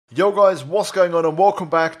Yo guys, what's going on and welcome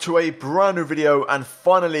back to a brand new video, and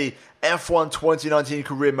finally F1 2019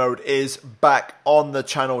 career mode is back on the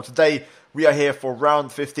channel. Today we are here for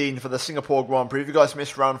round 15 for the Singapore Grand Prix. If you guys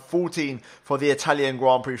missed round 14 for the Italian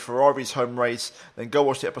Grand Prix, Ferrari's home race, then go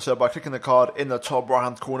watch the episode by clicking the card in the top right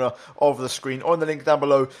hand corner of the screen or in the link down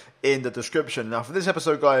below in the description. Now for this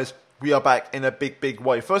episode guys, we are back in a big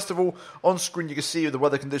way. First of all, on screen you can see the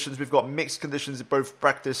weather conditions. We've got mixed conditions in both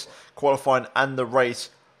practice, qualifying and the race.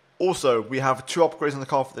 Also, we have two upgrades on the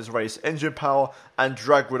car for this race, engine power and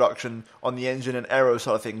drag reduction on the engine and aero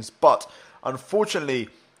side of things. But, unfortunately,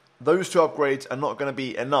 those two upgrades are not going to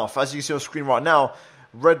be enough. As you can see on screen right now,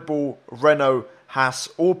 Red Bull, Renault, Haas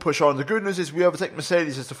all push on. The good news is we overtake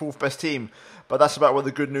Mercedes as the fourth best team, but that's about where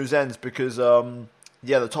the good news ends because,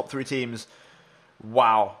 yeah, the top three teams,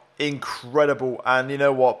 wow, incredible. And you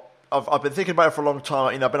know what, I've been thinking about it for a long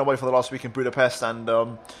time. You know, I've been away for the last week in Budapest and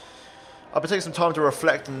I've been taking some time to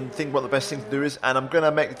reflect and think what the best thing to do is, and I'm going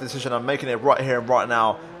to make the decision. I'm making it right here and right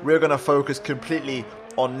now. We're going to focus completely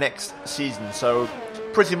on next season. So,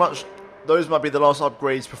 pretty much, those might be the last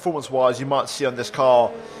upgrades, performance-wise, you might see on this car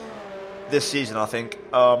this season, I think.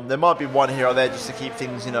 There might be one here or there just to keep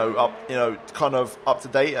things, kind of up to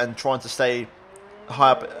date and trying to stay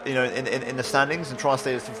high up, in the standings and try and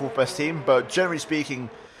stay as the fourth best team. But generally speaking,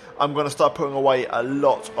 I'm going to start putting away a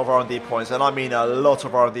lot of R&D points, and I mean a lot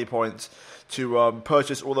of R&D points, to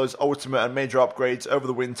purchase all those ultimate and major upgrades over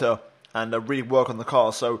the winter and really work on the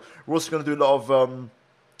car. So we're also going to do a lot of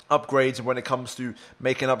upgrades when it comes to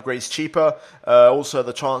making upgrades cheaper. Also,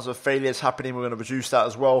 the chance of failures happening, we're going to reduce that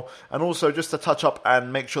as well. And also just to touch up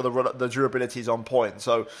and make sure the durability is on point.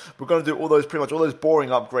 So we're going to do all those, pretty much all those boring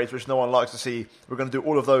upgrades which no one likes to see. We're going to do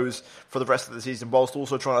all of those for the rest of the season, whilst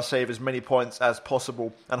also trying to save as many points as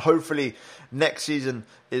possible. And hopefully next season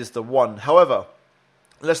is the one. However,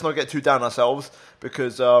 let's not get too down ourselves,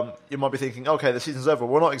 because you might be thinking, okay, the season's over.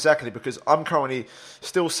 Well, not exactly, because I'm currently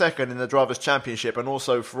still second in the Drivers' Championship, and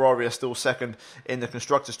also Ferrari are still second in the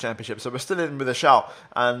Constructors' Championship. So we're still in with a shout,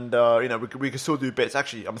 and we can still do bits.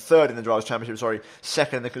 Actually, I'm third in the Drivers' Championship,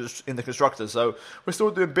 second in the Constructors. So we're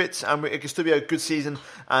still doing bits, and it can still be a good season,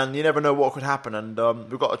 and you never know what could happen. And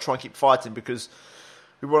we've got to try and keep fighting, because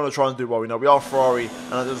we want to try and do well. We are Ferrari,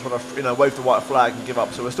 and I just want to wave the white flag and give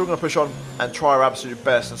up. So we're still going to push on and try our absolute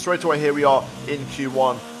best. And straight away here we are in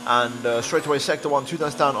Q1, and straight away Sector 1, 2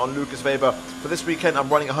 turns down on Lucas Weber. For this weekend I'm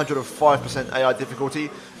running 105% AI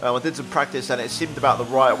difficulty. I did some practice and it seemed about the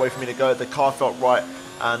right way for me to go. The car felt right,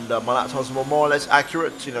 and my lap times were more or less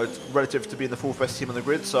accurate, relative to being the fourth best team on the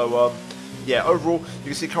grid. So yeah, overall you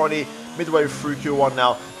can see currently midway through Q1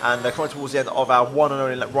 now, and coming towards the end of our one and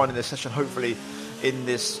only run in this session, hopefully in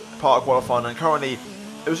this part of qualifying. And currently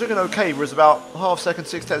it was looking okay. It was about half second,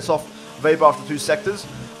 6/10 off Weber after two sectors,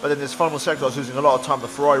 but then this final sector I was losing a lot of time. The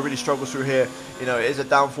Ferrari really struggles through here. It is a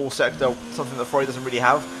downfall sector, something that Ferrari doesn't really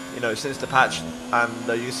have, since the patch, and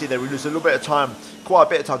you can see that we lose a little bit of time, quite a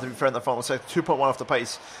bit of time to be fair, in the final sector, 2.1 off the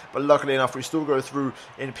pace, but luckily enough we still go through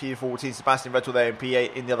in P14, Sebastian Vettel there in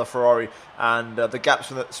P8 in the other Ferrari, and the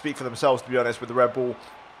gaps speak for themselves, to be honest, with the Red Bull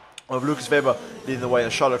of Lucas Weber leading the way,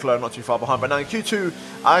 and Charles Leclerc not too far behind. But now in Q2,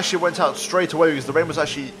 I actually went out straight away because the rain was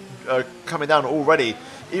actually coming down already.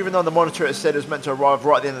 Even though the monitor had said it was meant to arrive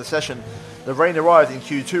right at the end of the session, the rain arrived in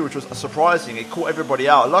Q2, which was surprising. It caught everybody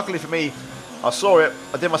out. Luckily for me, I saw it,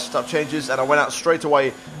 I did my setup changes, and I went out straight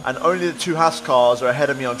away, and only the two Haas cars are ahead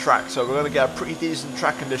of me on track. So we're going to get a pretty decent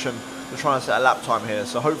track condition to try and set a lap time here.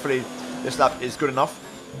 So hopefully this lap is good enough.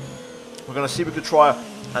 We're going to see if we could try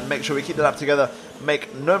and make sure we keep the lap together,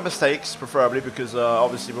 make no mistakes preferably, because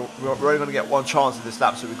obviously we're only going to get one chance in this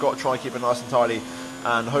lap, so we've got to try and keep it nice and tidy,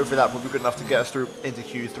 and hopefully that will be good enough to get us through into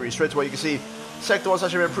Q3. Straight away you can see Sector 1's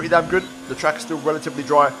actually been pretty damn good. The track is still relatively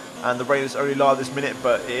dry and the rain is only light this minute,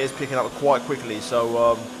 but it is picking up quite quickly,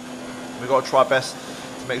 so we've got to try our best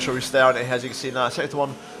to make sure we stay on it. As you can see now, Sector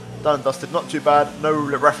 1 done and dusted, not too bad. No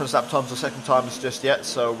reference lap times or second times just yet,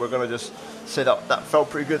 so we're going to just set up. That felt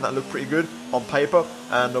pretty good, and that looked pretty good on paper,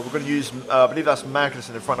 and we're going to use, I believe that's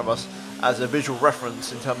Magnussen in front of us, as a visual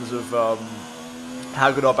reference in terms of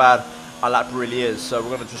how good or bad our lap really is. So we're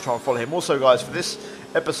going to just try and follow him. Also guys, for this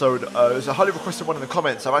episode, it was a highly requested one in the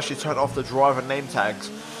comments. I've actually turned off the driver name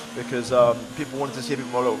tags because people wanted to see a bit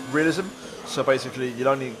more realism. So basically you'll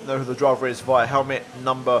only know who the driver is via helmet,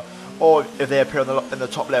 number, or if they appear in the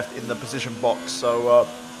top left in the position box. So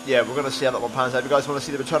yeah, we're going to see how that one pans out. If you guys want to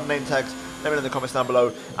see the return name tags, let me know in the comments down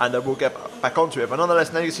below, and we'll get back onto it. But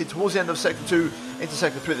nonetheless, now you can see towards the end of Sector 2 into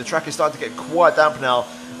Sector 3, the track is starting to get quite damp now,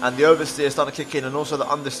 and the oversteer is starting to kick in, and also the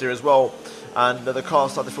understeer as well. And the car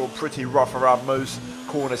is starting to feel pretty rough around most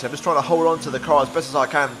corners. I'm just trying to hold on to the car as best as I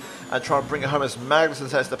can and try and bring it home as Magnussen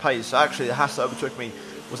sets the pace. So actually the Haas that overtook me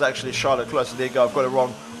was actually Charlotte Leclerc. So there you go, I've got it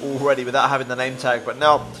wrong already without having the name tag. But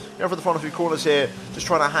now, going for the final few corners here, just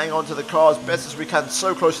trying to hang on to the car as best as we can,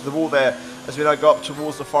 so close to the wall there, as we now go up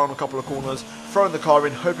towards the final couple of corners, throwing the car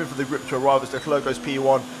in, hoping for the grip to arrive as Leclerc goes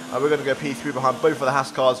P1, and we're going to go P3 behind both of the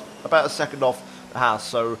Haas cars, about a second off the Haas.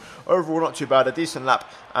 So overall not too bad, a decent lap,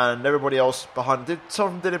 and everybody else behind, some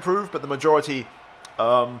of them did improve, but the majority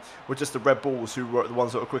were just the Red Bulls who were the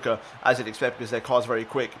ones that were quicker, as you'd expect, because their car's very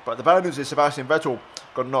quick. But the bad news is Sebastian Vettel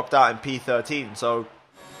got knocked out in P13, so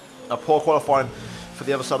a poor qualifying for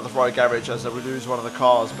the other side of the Ferrari garage as we lose one of the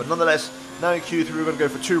cars. But nonetheless, now in Q3 we're going to go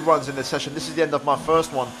for 2 runs in this session. This is the end of my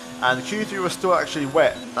first one, and Q3 was still actually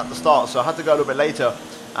wet at the start, so I had to go a little bit later,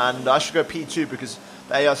 and I should go P2 because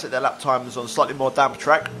they set their lap times on slightly more damp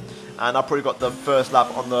track, and I probably got the first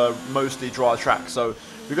lap on the mostly dry track. So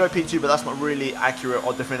we go P2, but that's not really accurate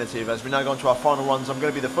or definitive. As we now go into our final runs, I'm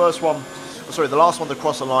going to be the last one to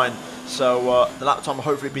cross the line. So the lap time will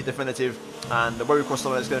hopefully be definitive, and where we cross the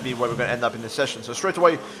line is going to be where we're going to end up in this session. So straight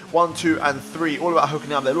away, 1, 2, and 3, all about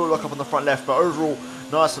hooking up. They all lock up on the front left, but overall,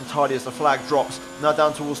 nice and tidy as the flag drops. Now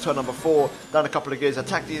down towards turn number 4, down a couple of gears,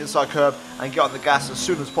 attack the inside curb, and get on the gas as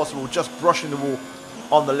soon as possible, just brushing the wall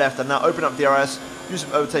on the left. And now open up DRS, use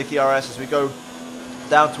some overtake ERS as we go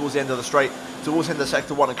down towards the end of the straight, towards the end of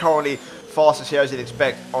sector 1, and currently fastest here as you'd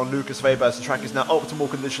expect on Lucas Weber, as the track is now optimal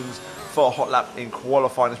conditions for a hot lap in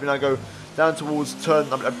qualifying. As we now go down towards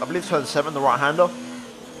turn, I believe turn 7, the right-hander,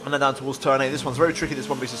 and then down towards turn 8. This one's very tricky, this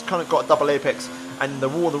one, because it's kind of got a double apex, and the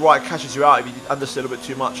wall on the right catches you out if you understeer a little bit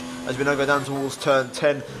too much. As we now go down towards turn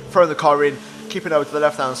 10, throwing the car in, keeping over to the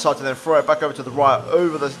left-hand side, and then throw it back over to the right,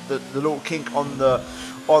 over the little kink on the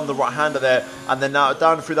right-hander there, and then now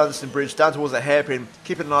down through the Anderson Bridge, down towards the hairpin,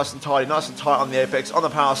 keeping it nice and tight on the apex, on the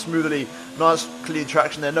power, smoothly, nice clean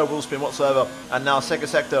traction there, no wheel spin whatsoever. And now second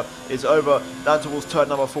sector is over, down towards turn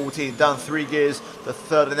number 14, down 3 gears, the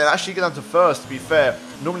third, and then actually get down to first, to be fair.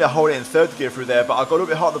 Normally I hold it in third gear through there, but I got a little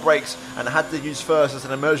bit hot on the brakes, and I had to use first as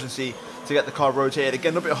an emergency to get the car rotated.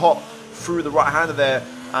 Again, a little bit hot through the right-hander there,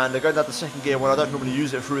 and they're going down to second gear when I don't normally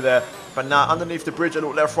use it through there. But now underneath the bridge, a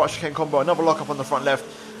little left-right chicane combo, another lock-up on the front left,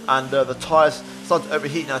 and the tyres start to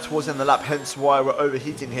overheat now towards the end of the lap, hence why we're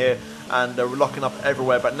overheating here, and we're locking up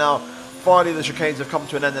everywhere. But now finally the chicanes have come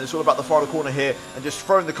to an end, and it's all about the final corner here, and just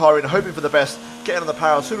throwing the car in, hoping for the best, getting on the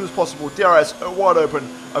power as soon as possible, DRS wide open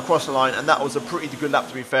across the line, and that was a pretty good lap,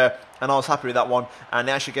 to be fair, and I was happy with that one, and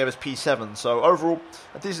they actually gave us P7. So overall,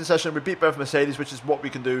 a decent session. We beat both Mercedes, which is what we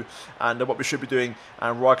can do, and what we should be doing,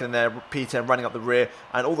 and Raikkonen in there, P10 running up the rear,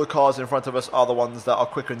 and all the cars in front of us are the ones that are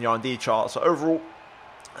quicker in the R&D chart. So overall,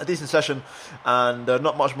 a decent session, and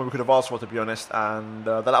not much more we could have asked for, to be honest, and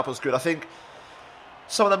the lap was good. I think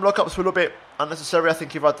some of them lockups were a little bit unnecessary. I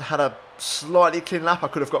think if I'd had a slightly clean lap, I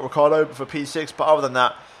could have got Ricciardo for P6, but other than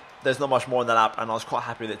that, there's not much more in the lap, and I was quite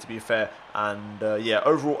happy with it, to be fair. And yeah,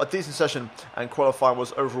 overall a decent session, and qualifying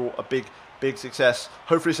was overall a big success.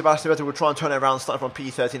 Hopefully Sebastian Vettel will try and turn it around starting from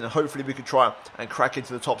P13, and hopefully we can try and crack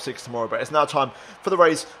into the top 6 tomorrow. But it's now time for the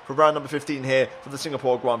race for round number 15 here for the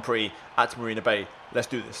Singapore Grand Prix at Marina Bay. Let's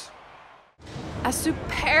do this. A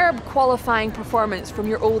superb qualifying performance from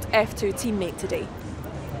your old F2 teammate today.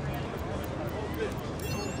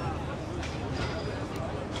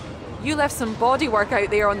 You left some bodywork out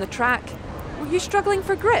there on the track. Were you struggling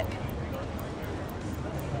for grip?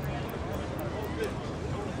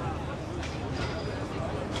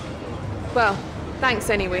 Well, thanks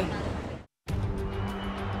anyway.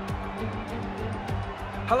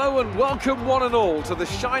 Hello and welcome one and all to the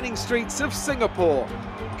shining streets of Singapore.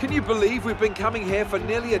 Can you believe we've been coming here for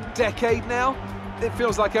nearly a decade now? It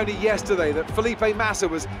feels like only yesterday that Felipe Massa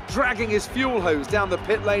was dragging his fuel hose down the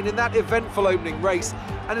pit lane in that eventful opening race,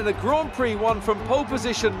 and in a Grand Prix won from pole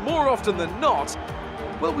position more often than not,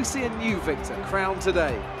 will we see a new victor crowned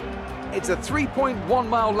today? It's a 3.1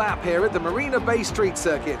 mile lap here at the Marina Bay Street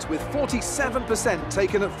Circuit with 47%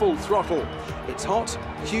 taken at full throttle. It's hot,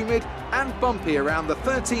 humid and bumpy around the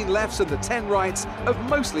 13 lefts and the 10 rights of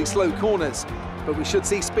mostly slow corners. But we should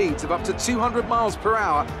see speeds of up to 200 miles per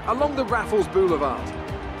hour along the Raffles Boulevard.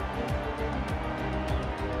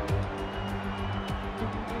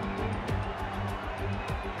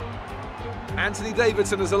 Anthony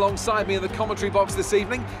Davidson is alongside me in the commentary box this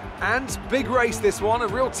evening, and big race this one, a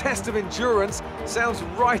real test of endurance. Sounds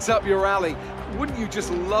right up your alley. Wouldn't you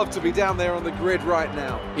just love to be down there on the grid right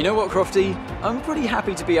now? You know what, Crofty? I'm pretty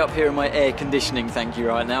happy to be up here in my air conditioning, thank you,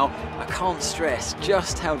 right now. I can't stress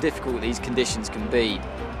just how difficult these conditions can be,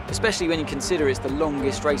 especially when you consider it's the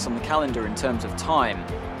longest race on the calendar in terms of time.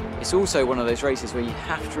 It's also one of those races where you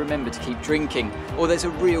have to remember to keep drinking, or there's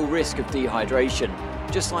a real risk of dehydration.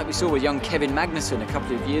 just like we saw with young Kevin Magnussen a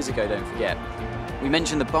couple of years ago, don't forget. We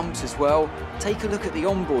mentioned the bumps as well. Take a look at the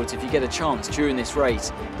onboards if you get a chance during this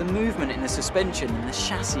race. The movement in the suspension and the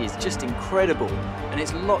chassis is just incredible, and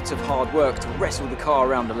it's lots of hard work to wrestle the car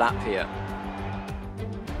around a lap here.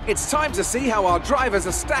 It's time to see how our drivers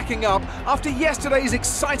are stacking up after yesterday's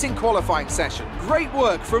exciting qualifying session. Great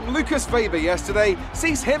work from Lucas Weber yesterday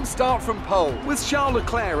sees him start from pole, with Charles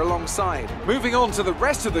Leclerc alongside. Moving on to the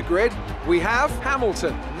rest of the grid, we have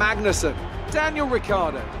Hamilton, Magnussen, Daniel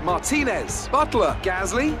Ricciardo, Martinez, Butler,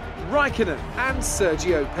 Gasly, Raikkonen and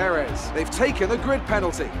Sergio Perez. They've taken a grid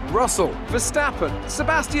penalty. Russell, Verstappen,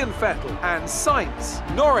 Sebastian Vettel and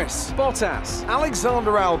Sainz, Norris, Bottas,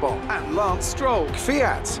 Alexander Albon and Lance Stroll,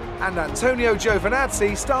 Fiat and Antonio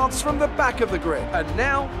Giovinazzi starts from the back of the grid. And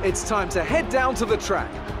now it's time to head down to the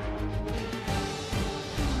track.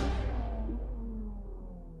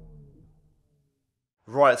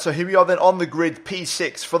 Right, so here we are then on the grid,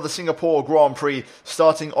 P6 for the Singapore Grand Prix,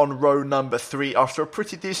 starting on row number 3 after a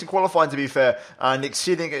pretty decent qualifying, to be fair, and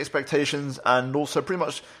exceeding expectations and also pretty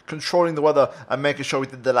much controlling the weather and making sure we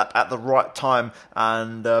did the lap at the right time.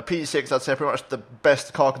 And P6, I'd say pretty much the best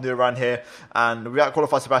the car can do around here, and we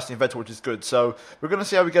out-qualified Sebastian Vettel, which is good. So we're going to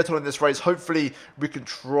see how we get on in this race. Hopefully we can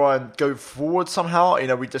try and go forward somehow. You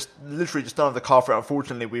know, we just literally just don't have the car for it,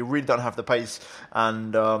 unfortunately. We really don't have the pace,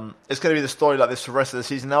 and it's going to be the story like this for the rest of the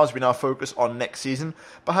season now, as we now focus on next season.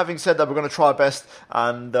 But having said that, we're going to try our best,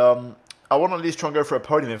 and I want to at least try and go for a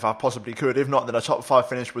podium if I possibly could. If not, then a top 5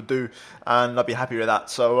 finish would do, and I'd be happy with that.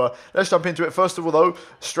 So let's jump into it. First of all, though,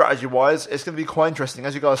 strategy-wise, it's going to be quite interesting.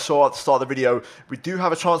 As you guys saw at the start of the video, we do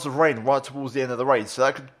have a chance of rain right towards the end of the race, so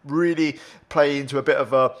that could really play into a bit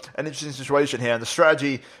of an interesting situation here. And the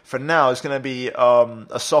strategy for now is going to be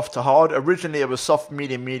a soft to hard. Originally, it was soft,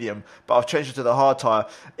 medium, medium, but I've changed it to the hard tyre.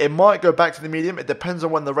 It might go back to the medium. It depends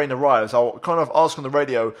on when the rain arrives. I'll kind of ask on the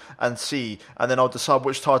radio and see, and then I'll decide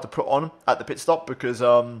which tyre to put on at the pit stop, because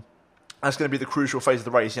that's going to be the crucial phase of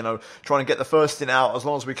the race, you know, trying to get the first stint out as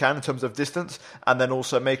long as we can in terms of distance, and then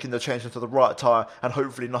also making the change into the right tyre and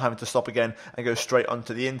hopefully not having to stop again and go straight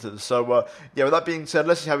onto the inters. So, yeah, with that being said,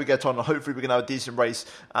 let's see how we get on. Hopefully we can have a decent race,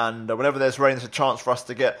 and whenever there's rain, there's a chance for us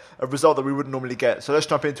to get a result that we wouldn't normally get. So let's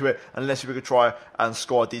jump into it, and let's see if we can try and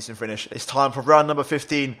score a decent finish. It's time for round number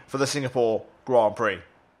 15 for the Singapore Grand Prix.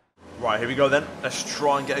 Right, here we go then. Let's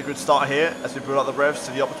try and get a good start here as we build up the revs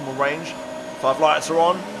to the optimal range. 5 lights are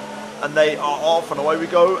on, and they are off, and away we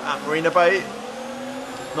go at Marina Bay.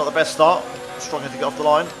 Not the best start, struggling to get off the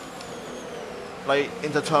line. Late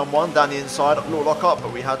into turn 1, down the inside, a little lock up,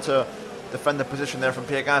 but we had to defend the position there from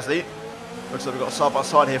Pierre Gasly. Looks like we've got a side by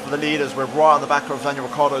side here for the leaders. We're right on the back of Daniel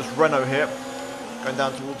Ricciardo's Renault here. Going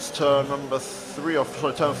down towards turn number 3, or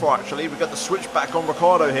sorry, turn 4 actually. We've got the switch back on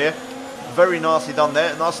Ricciardo here. Very nicely done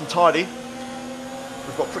there, nice and tidy.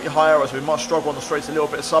 We've got pretty high arrows, so we might struggle on the straights a little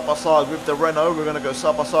bit side by side with the Renault. We're going to go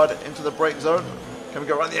side by side into the brake zone. Can we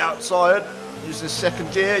go around the outside using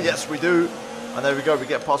second gear? Yes, we do. And there we go, we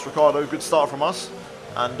get past Ricciardo. Good start from us.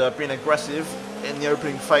 And being aggressive in the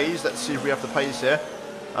opening phase. Let's see if we have the pace here.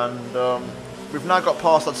 And we've now got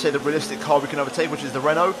past, I'd say, the realistic car we can overtake, which is the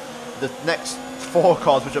Renault. The next 4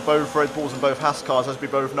 cars, which are both Red Bulls and both Haas cars, as we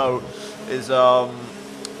both know, is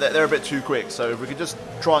they're a bit too quick. So if we could just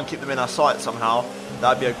try and keep them in our sight somehow,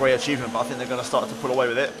 that'd be a great achievement, but I think they're going to start to pull away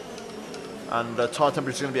with it. And tyre temperature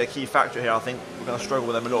is going to be a key factor here. I think we're going to struggle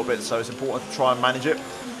with them a little bit, so it's important to try and manage it.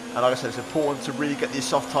 And like I said, it's important to really get these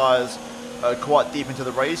soft tyres quite deep into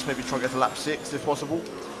the race, maybe try and get to lap 6 if possible.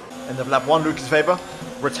 End of lap 1, Lucas Weber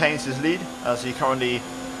retains his lead as he currently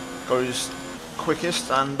goes quickest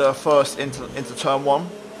and first into turn 1.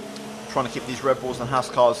 Trying to keep these Red Bulls and Haas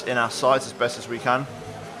cars in our sights as best as we can.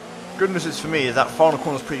 Good news is for me is that final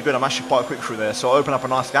corner is pretty good. I'm actually quite quick through there, so I'll open up a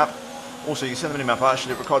nice gap. Also, you can see on the minimap,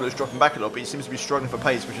 actually, Ricciardo is dropping back a little bit. He seems to be struggling for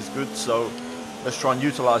pace, which is good. So let's try and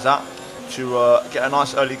utilise that to get a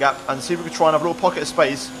nice early gap and see if we can try and have a little pocket of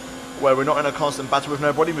space where we're not in a constant battle with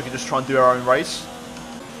nobody. We can just try and do our own race.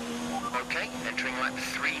 Okay, entering lap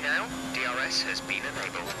 3 now. DRS has been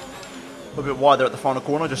enabled. A little bit wider at the final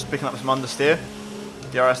corner, just picking up some understeer.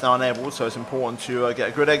 DRS now enabled, so it's important to get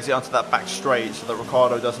a good exit onto that back straight so that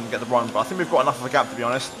Ricciardo doesn't get the run. But I think we've got enough of a gap, to be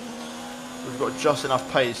honest. We've got just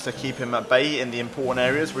enough pace to keep him at bay in the important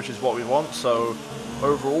areas, which is what we want. So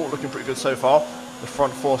overall, looking pretty good so far. The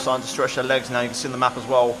front 4 starting to stretch their legs now. You can see in the map as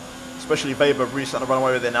well, especially Weber really starting to run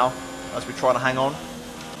away with it now as we try to hang on.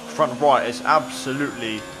 Front right is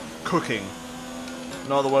absolutely cooking.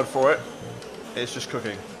 No other word for it. It's just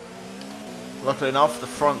cooking. Luckily enough, the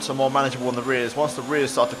fronts are more manageable than the rears. Once the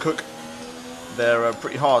rears start to cook, they're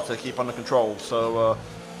pretty hard to keep under control. So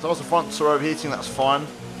as long as the fronts are overheating, that's fine.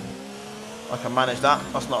 I can manage that.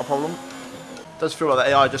 That's not a problem. It does feel like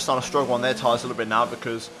the AI just starting to struggle on their tyres a little bit now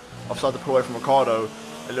because I've started to pull away from Ricciardo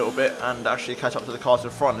a little bit and actually catch up to the cars in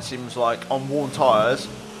front. It seems like on worn tyres,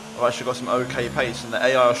 I've actually got some okay pace, and the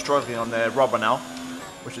AI are struggling on their rubber now,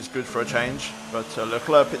 which is good for a change. But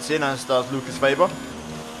Leclerc pits in, as does Lucas Weber.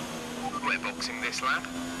 We're boxing this lap.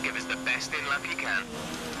 Give us the best in lap you can.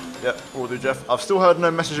 Yep, will do, Jeff. I've still heard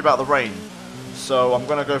no message about the rain, so I'm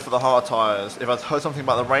going to go for the hard tyres. If I've heard something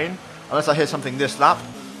about the rain, unless I hear something this lap,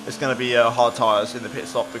 it's going to be hard tyres in the pit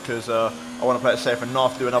stop because I want to play it safe and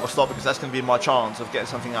not do another stop because that's going to be my chance of getting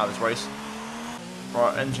something out of this race.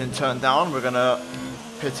 Right, engine turned down. We're going to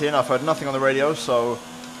pit in. I've heard nothing on the radio, so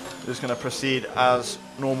we're just going to proceed as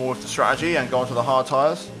normal with the strategy and go onto the hard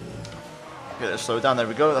tyres. Get it slowed down. There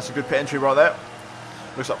we go. That's a good pit entry right there.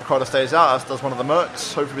 Looks like Ricciardo stays out, as does one of the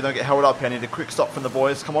Mercs. Hopefully we don't get held up here. I need a quick stop from the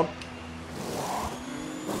boys. Come on.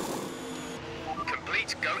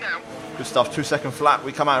 Complete, go now. Good stuff. 2-second flat.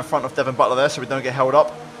 We come out in front of Devon Butler there, so we don't get held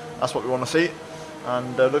up. That's what we want to see.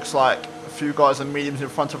 And looks like a few guys and mediums in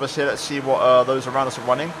front of us here. Let's see what those around us are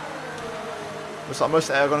running. Looks like most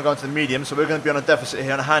of them are going to go into the medium, so we're going to be on a deficit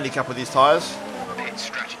here on a handicap with these tyres. Pit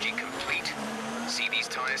strategy complete. See these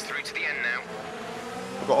tyres through to the end now.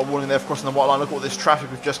 We've got a warning there for crossing the white line. Look at all this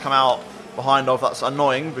traffic we've just come out behind of. That's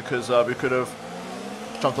annoying because we could have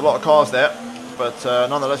jumped a lot of cars there. But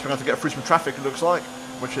nonetheless, we're going to get through some traffic, it looks like,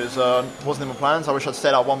 which is wasn't in my plans. I wish I'd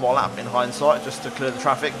stayed out one more lap in hindsight just to clear the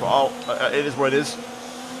traffic, but it is what it is.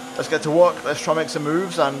 Let's get to work. Let's try and make some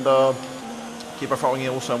moves and keep our front wing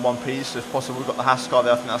also in one piece if possible. We've got the Haas car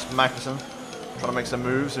there. I think that's Magnussen trying to make some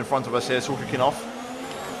moves in front of us here. It's all kicking off.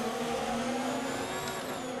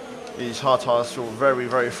 These hard tyres feel very,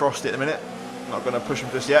 very frosty at the minute. Not going to push them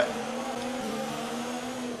just yet.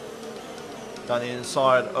 Down the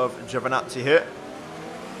inside of Giovinazzi here.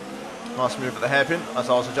 Nice move at the hairpin as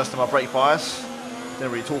I was adjusting my brake bias.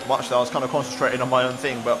 Didn't really talk much there. I was kind of concentrating on my own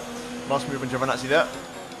thing, but nice move on Giovinazzi there.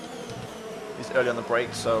 He's early on the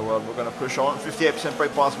brakes, so we're going to push on. 58%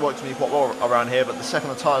 brake bias works for me quite well around here, but the second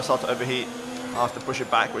the tyres start to overheat, I have to push it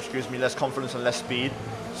back, which gives me less confidence and less speed.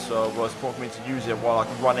 So it's important for me to use it while I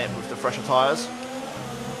can run it with the fresher tyres.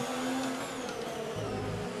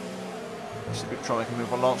 Let's try and make a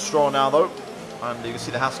move on Lance Stroll now though. And you can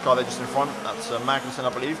see the Haas car there just in front. That's Magnussen, I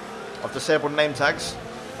believe. I've disabled name tags,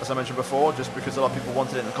 as I mentioned before, just because a lot of people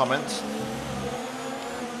wanted it in the comments.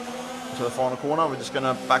 To the final corner, we're just going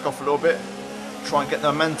to back off a little bit. Try and get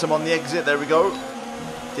the momentum on the exit. There we go.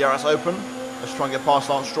 DRS open. Let's try and get past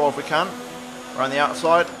Lance Stroll if we can. Around the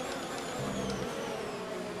outside.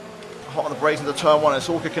 Hot on the brakes into turn one. It's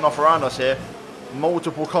all kicking off around us here.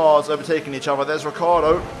 Multiple cars overtaking each other. There's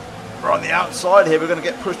Ricciardo. We're on the outside here. We're going to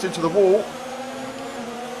get pushed into the wall.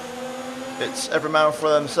 It's every man for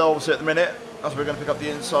themselves here at the minute as we're going to pick up the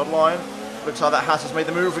inside line. Looks like that Haas has made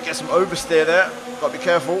the move. We get some oversteer there. Got to be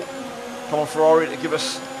careful. Come on, Ferrari, to give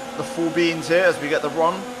us the full beans here as we get the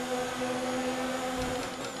run.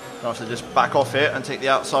 Now to just back off here and take the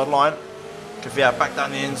outside line. Kvyat back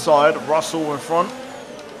down the inside. Russell in front.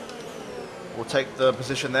 We'll take the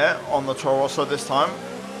position there on the Toro Rosso this time.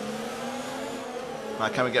 Now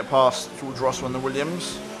can we get past George Russell and the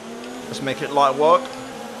Williams? Let's make it light work.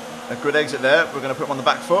 A good exit there. We're going to put him on the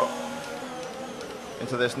back foot.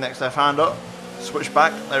 Into this next left-hander. Switch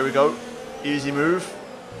back. There we go. Easy move.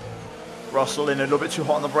 Russell in a little bit too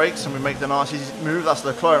hot on the brakes, and we make the nice easy move. That's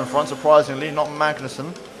Leclerc in front, surprisingly, not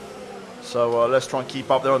Magnussen. So let's try and keep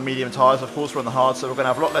up there on medium tyres. Of course, we're on the hard, so we're going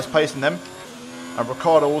to have a lot less pace in them. And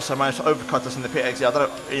Ricciardo also managed to overcut us in the pit exit. I don't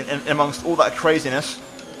know, in amongst all that craziness,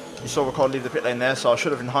 you saw Ricciardo leave the pit lane there, so I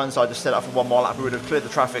should have, in hindsight, just set up for one more lap. We would have cleared the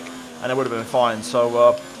traffic, and it would have been fine.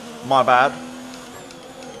 So, my bad.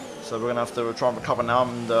 So we're going to have to try and recover now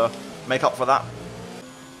and make up for that.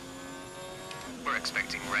 We're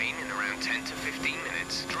expecting rain in around 10 to 15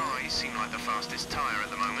 minutes. Dries seem like the fastest tyre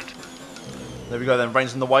at the moment. There we go then,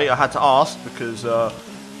 rain's in the way. I had to ask because I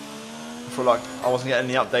feel like I wasn't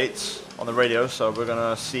getting any updates on the radio, so we're going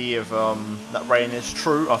to see if that rain is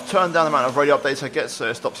true. I've turned down the amount of radio updates I get, so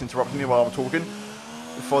it stops interrupting me while I'm talking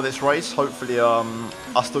before this race. Hopefully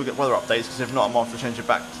I'll still get weather updates, because if not, I'm going to have to change it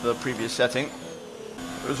back to the previous setting.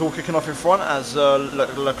 It was all kicking off in front as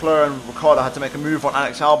Leclerc and Ricciardo had to make a move on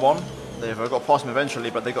Alex Albon. They've got past him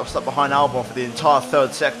eventually, but they got stuck behind Albon for the entire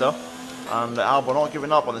third sector. And Albon not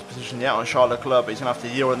giving up on this position yet on Charles Leclerc, but he's going to have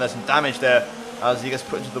to yield, and there's some damage there as he gets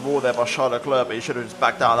put into the wall there by Charles Leclerc, but he should have just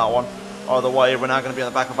backed out of that one. Either way, we're now going to be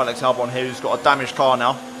on the back of Alex Albon here, who's got a damaged car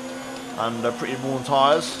now and pretty worn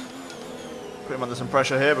tyres. Put him under some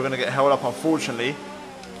pressure here. We're going to get held up, unfortunately,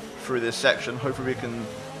 through this section. Hopefully we can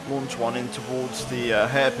launch one in towards the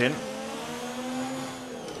hairpin.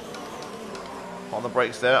 on the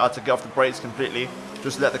brakes there. I had to get off the brakes completely,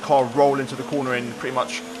 just let the car roll into the corner in pretty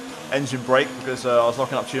much engine brake because I was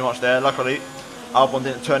locking up too much there. Luckily, Albon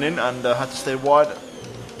didn't turn in and had to stay wide.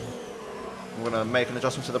 I'm going to make an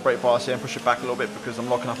adjustment to the brake bias here and push it back a little bit because I'm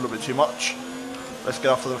locking up a little bit too much. Let's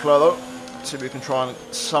get after Leclerc though, see if we can try and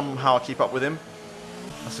somehow keep up with him.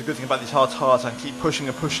 That's the good thing about these hard tyres, I can keep pushing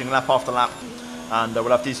and pushing lap after lap, and we'll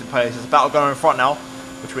have decent pace. There's a battle going in front now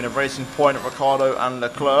between a Racing Point, Ricciardo and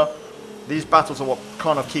Leclerc. These battles are what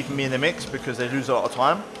kind of keeping me in the mix because they lose a lot of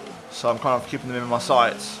time, so I'm kind of keeping them in my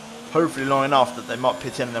sights. Hopefully long enough that they might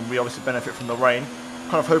pit in and then we obviously benefit from the rain.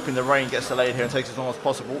 Kind of hoping the rain gets delayed here and takes as long as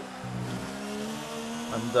possible.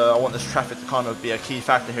 And I want this traffic to kind of be a key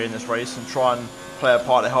factor here in this race and try and play a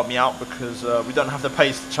part to help me out because we don't have the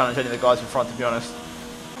pace to challenge any of the guys in front, to be honest.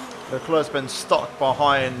 Leclerc's been stuck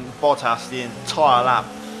behind Bottas the entire lap,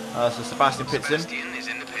 so Sebastian pits in. Is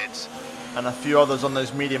in the pits. And a few others on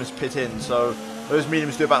those mediums pit in, so those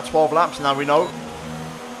mediums do about 12 laps, now we know.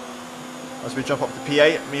 As we jump up to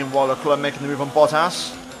P8, meanwhile Leclerc making the move on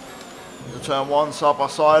Bottas. Into turn 1, side by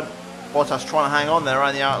side. Bottas trying to hang on there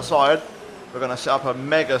around the outside. We're going to set up a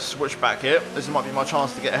mega switchback here. This might be my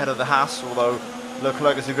chance to get ahead of the Haas, although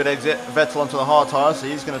Leclerc gets a good exit. Vettel onto the hard tyres, so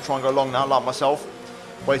he's going to try and go long now, like myself,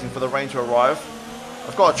 waiting for the rain to arrive.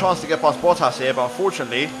 I've got a chance to get past Bottas here, but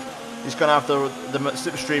unfortunately, he's going to have the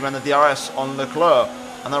slipstream and the DRS on Leclerc,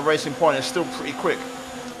 and that Racing Point is still pretty quick.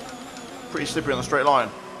 Pretty slippery on the straight line.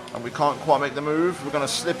 And we can't quite make the move. We're going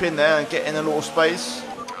to slip in there and get in a little space.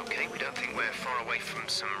 Okay, we don't think we're far away from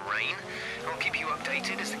some rain. I'll keep you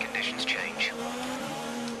updated as the conditions change.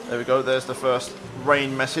 There we go, there's the first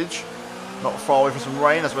rain message. Not far away from some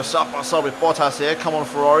rain as we're side by side with Bottas here. Come on,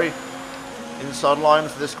 Ferrari. Inside line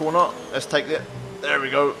for this corner. Let's take it. There we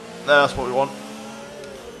go. That's what we want.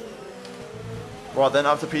 Right then,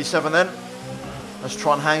 up to P7 then. Let's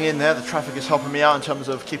try and hang in there. The traffic is helping me out in terms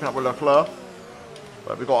of keeping up with Leclerc.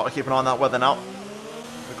 But we've got to keep an eye on that weather now.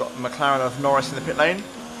 We've got McLaren of Norris in the pit lane.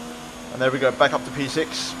 And there we go, back up to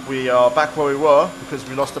P6. We are back where we were because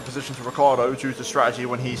we lost the position to Ricciardo due to strategy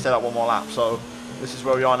when he set up one more lap. So this is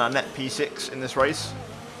where we are now, net P6 in this race.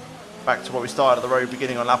 Back to where we started at the very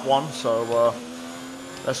beginning on lap 1. So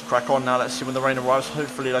let's crack on now. Let's see when the rain arrives.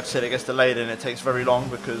 Hopefully, like I said, it gets delayed and it takes very long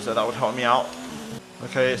because that would help me out.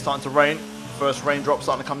 Okay, it's starting to rain. First raindrop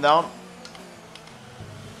starting to come down.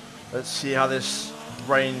 Let's see how this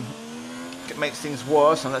rain makes things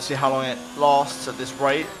worse, and let's see how long it lasts at this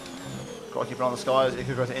rate. Got to keep an eye on the skies. It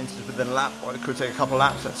could go to inches within a lap, or it could take a couple of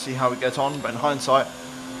laps. Let's see how we get on. But in hindsight,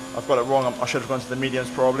 I've got it wrong. I should have gone to the mediums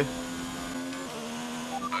probably.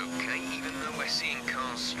 Okay, even though we're seeing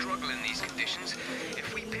cars struggle in these conditions,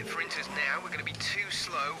 if we pit for inters now, we're going to be too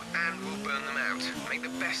slow and we'll burn them out. Make the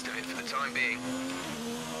best of it for the time being.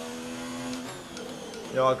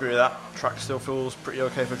 Yeah, I agree with that. Track still feels pretty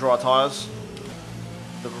okay for dry tyres.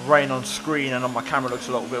 The rain on screen and on my camera looks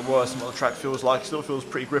a little bit worse than what the track feels like. It still feels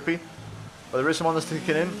pretty grippy. But there is some others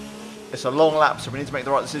kicking in. It's a long lap, so we need to make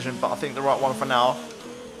the right decision. But I think the right one for now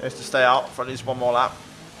is to stay out for at least one more lap.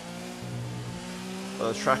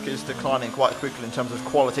 But the track is declining quite quickly in terms of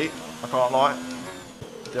quality. I can't lie.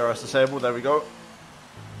 DRS disabled, there we go.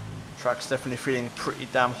 The track's definitely feeling pretty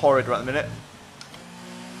damn horrid right at the minute.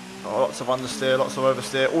 Oh, lots of understeer, lots of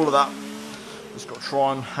oversteer, all of that. Just got to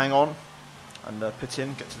try and hang on and pit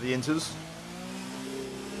in, get to the inters.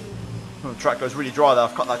 The track goes really dry there.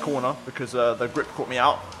 I've cut that corner because the grip caught me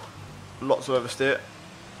out. Lots of oversteer.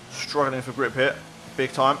 Struggling for grip here,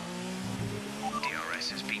 big time.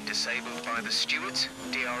 DRS has been disabled by the stewards.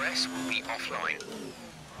 DRS will be offline.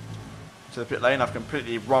 To the pit lane, I've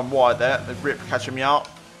completely run wide there. The grip catching me out.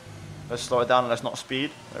 Let's slow it down and let's not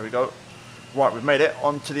speed. There we go. Right, we've made it.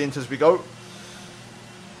 On to the inters we go.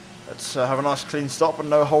 Let's have a nice clean stop and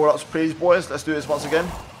no hold-ups, please, boys. Let's do this once again.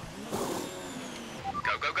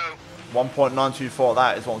 Go, go, go. 1.924,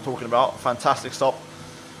 that is what I'm talking about. Fantastic stop.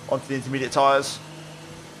 Onto the intermediate tyres.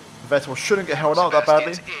 Vettel shouldn't get held up that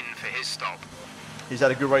badly. Sebastian's in for his stop. He's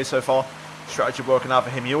had a good race so far. Strategy working out for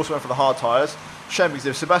him. He also went for the hard tyres. Shame because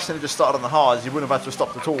if Sebastian had just started on the hards, he wouldn't have had to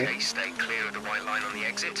stop at all. Okay, stay clear of the white line on the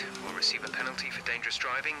exit. We'll receive a penalty for dangerous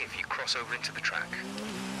driving if you cross over into the track.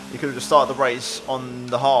 He could have just started the race on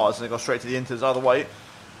the hards and got straight to the inters either way.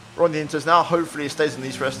 We're on the inters now. Hopefully it stays in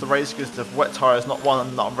these for the rest of the race because the wet tyre is not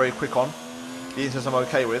one that I'm very quick on. The inters I'm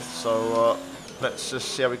okay with, so let's just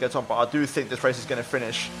see how we get on. But I do think this race is going to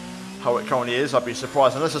finish how it currently is. I'd be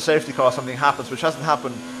surprised unless a safety car or something happens, which hasn't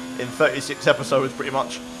happened in 36 episodes pretty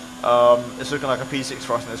much. It's looking like a P6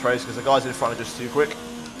 for us in this race because the guys in front are just too quick.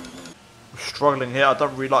 I'm struggling here. I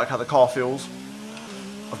don't really like how the car feels.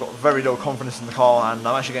 I've got very little confidence in the car and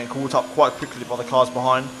I'm actually getting caught up quite quickly by the cars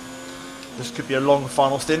behind. This could be a long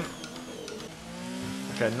final stint.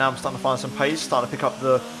 Okay, now I'm starting to find some pace, starting to pick up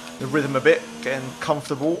the rhythm a bit, getting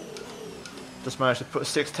comfortable. Just managed to put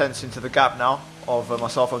 6/10 into the gap now of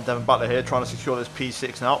myself and Devon Butler here, trying to secure this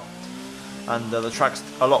P6 now. And the track's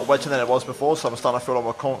a lot wetter than it was before, so I'm starting to feel a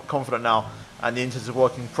lot more confident now, and the inters are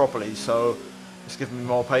working properly, so it's giving me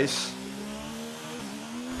more pace.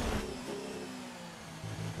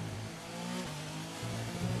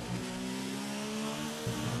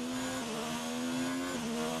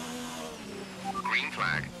 Green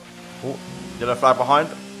flag. Oh, yellow flag behind.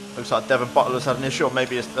 Looks like Devon Butler's had an issue, or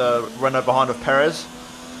maybe it's the Renault behind of Perez.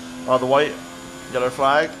 Either way, yellow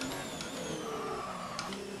flag.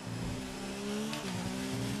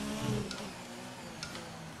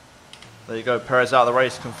 There you go, Perez out of the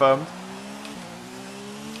race, confirmed.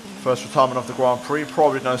 First retirement of the Grand Prix.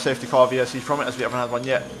 Probably no safety car VSC from it, as we haven't had one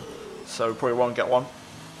yet. So we probably won't get one.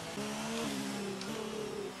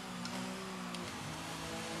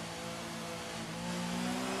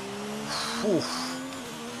 Oof.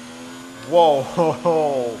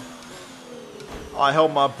 Whoa, I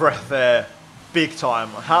held my breath there, big time.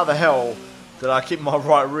 How the hell did I keep my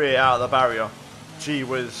right rear out of the barrier? Gee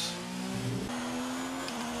whiz.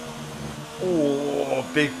 Oh,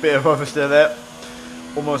 big bit of oversteer there.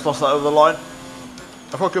 Almost lost that over the line.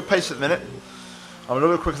 I've got good pace at the minute. I'm a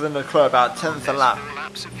little bit quicker than Leclerc, about 10th a lap.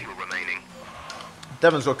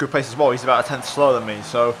 Devon's got good pace as well. He's about a 10th slower than me.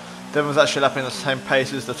 So Devon's actually lapping the same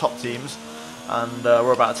pace as the top teams. And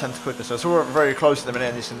we're about a 10th quicker. So we're very close at the minute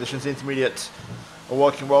in these conditions. The intermediates are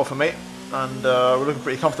working well for me. And we're looking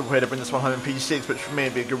pretty comfortable here to bring this one home in P6, which for me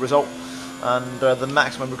would be a good result. And the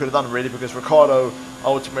maximum we could have done really, because Ricciardo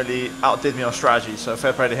ultimately outdid me on strategy, so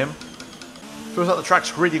fair play to him. Feels like the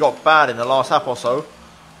track's really got bad in the last lap or so.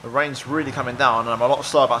 The rain's really coming down, and I'm a lot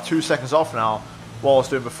slower, about 2 seconds off now, what I was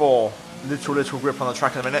doing before. Little grip on the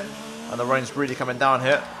track in a minute, and the rain's really coming down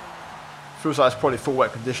here. Feels like it's probably full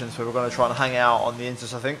wet conditions, so we're going to try and hang out on the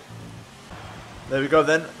inters, I think. There we go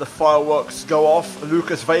then, the fireworks go off.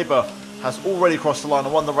 Lucas Weber has already crossed the line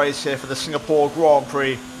and won the race here for the Singapore Grand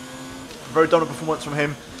Prix. Very dominant performance from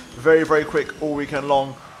him, very quick all weekend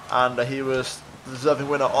long, and he was the deserving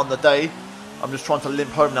winner on the day. I'm just trying to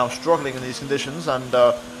limp home now, struggling in these conditions, and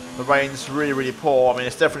the rain's really poor. I mean,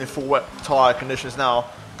 it's definitely full wet tyre conditions now,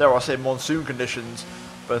 dare I say monsoon conditions,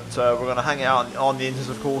 but we're going to hang out on the inters,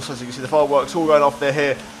 of course. As you can see, the fireworks all going off there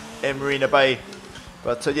here in Marina Bay.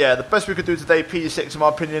 But yeah, the best we could do today, P6 in my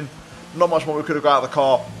opinion. Not much more we could have got out of the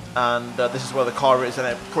car, and this is where the car is, and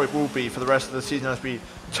it probably will be for the rest of the season as we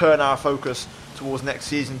turn our focus towards next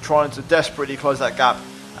season, trying to desperately close that gap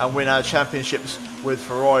and win our championships with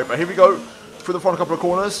Ferrari. But here we go, through the front couple of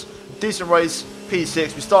corners, decent race,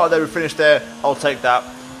 P6, we started there, we finished there, I'll take that.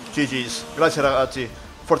 GG's, grazie ragazzi,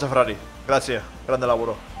 forza Ferrari, grazie, grande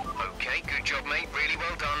lavoro. Okay, good job mate, really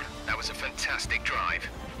well done, that was a fantastic drive.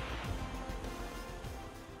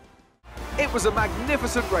 It was a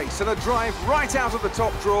magnificent race and a drive right out of the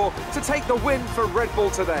top draw to take the win for Red Bull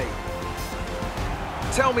today.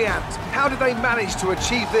 Tell me, Ant, how did they manage to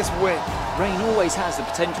achieve this win? Rain always has the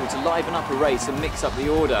potential to liven up a race and mix up the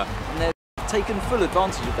order, and they've taken full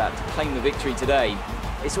advantage of that to claim the victory today.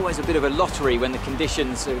 It's always a bit of a lottery when the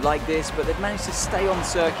conditions are like this, but they've managed to stay on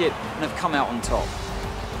circuit and have come out on top.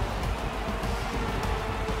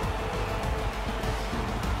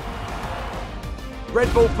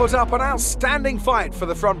 Red Bull put up an outstanding fight for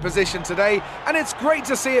the front position today, and it's great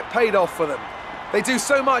to see it paid off for them. They do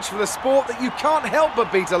so much for the sport that you can't help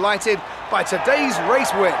but be delighted by today's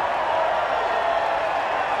race win.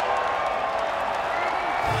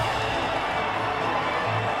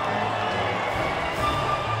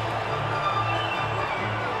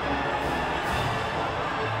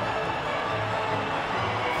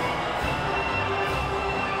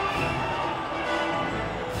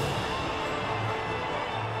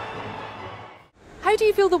 How do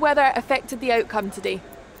you feel the weather affected the outcome today?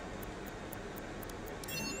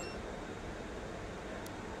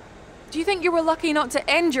 Do you think you were lucky not to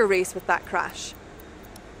end your race with that crash?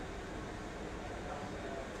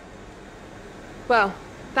 Well,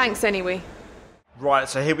 thanks anyway. Right,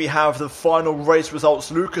 so here we have the final race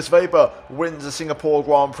results. Lucas Weber wins the Singapore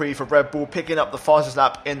Grand Prix for Red Bull, picking up the fastest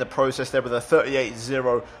lap in the process there with a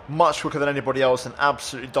 38.0, much quicker than anybody else and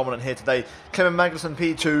absolutely dominant here today. Kevin Magnussen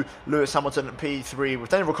P2, Lewis Hamilton P3, with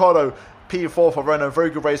Daniel Ricciardo P4 for Renault, very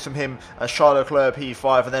good race from him, and Charles Leclerc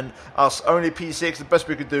P5, and then us only P6, the best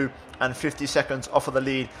we could do, and 50 seconds off of the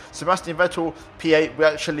lead. Sebastian Vettel P8, we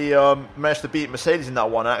actually managed to beat Mercedes in that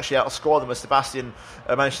one and actually outscored them as Sebastian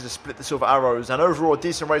managed to split the silver arrows. And overall, a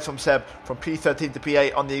decent race from Seb from P13 to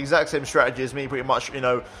P8 on the exact same strategy as me, pretty much,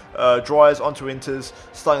 dries onto inters,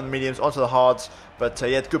 starting the mediums, onto the hards. But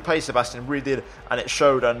he had good pace, Sebastian, really did, and it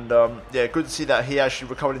showed. And good to see that he actually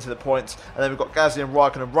recovered into the points. And then we've got Gasly and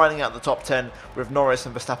Raikkonen running out the top 10, with Norris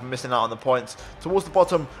and Verstappen missing out on the points. Towards the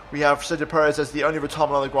bottom, we have Sergio Perez as the only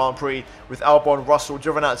retirement on the Grand Prix, with Albon, Russell,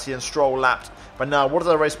 Giovinazzi and Stroll lapped. But now, what does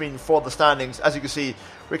the race mean for the standings? As you can see,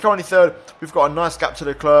 we're currently third. We've got a nice gap to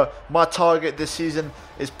Leclerc. My target this season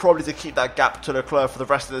is probably to keep that gap to Leclerc for the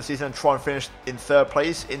rest of the season and try and finish in third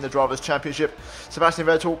place in the Drivers' Championship. Sebastian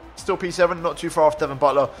Vettel, still P7, not too far off Devon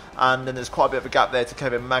Butler. And then there's quite a bit of a gap there to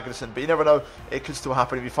Kevin Magnussen. But you never know, it could still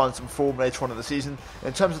happen if you find some form later on in the season.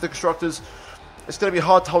 In terms of the Constructors, it's going to be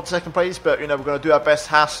hard to hold second place, but we're going to do our best.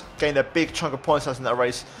 Haas gained a big chunk of points in that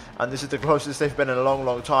race, and this is the closest they've been in a long,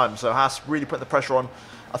 long time. So Haas really putting the pressure on.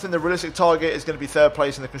 I think the realistic target is going to be third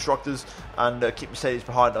place in the Constructors and keep Mercedes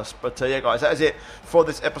behind us. But yeah, guys, that is it for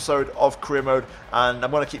this episode of Career Mode, and I'm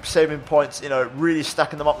going to keep saving points, really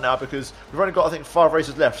stacking them up now because we've only got, I think, 5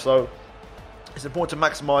 races left. So it's important to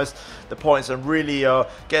maximise the points and really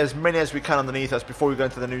get as many as we can underneath us before we go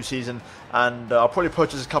into the new season. And I'll probably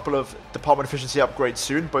purchase a couple of department efficiency upgrades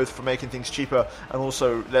soon, both for making things cheaper and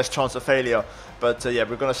also less chance of failure. But yeah,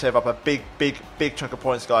 we're going to save up a big chunk of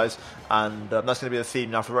points, guys. And that's going to be the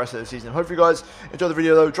theme now for the rest of the season. Hopefully you guys enjoyed the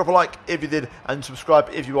video though. Drop a like if you did, and subscribe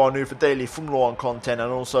if you are new for daily Formula 1 content. And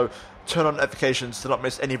also turn on notifications to not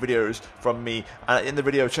miss any videos from me. And in the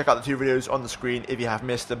video, check out the 2 videos on the screen if you have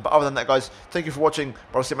missed them. But other than that, guys, thank you for watching.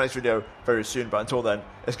 But I'll see you in my next video very soon. But until then,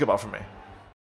 it's goodbye from me.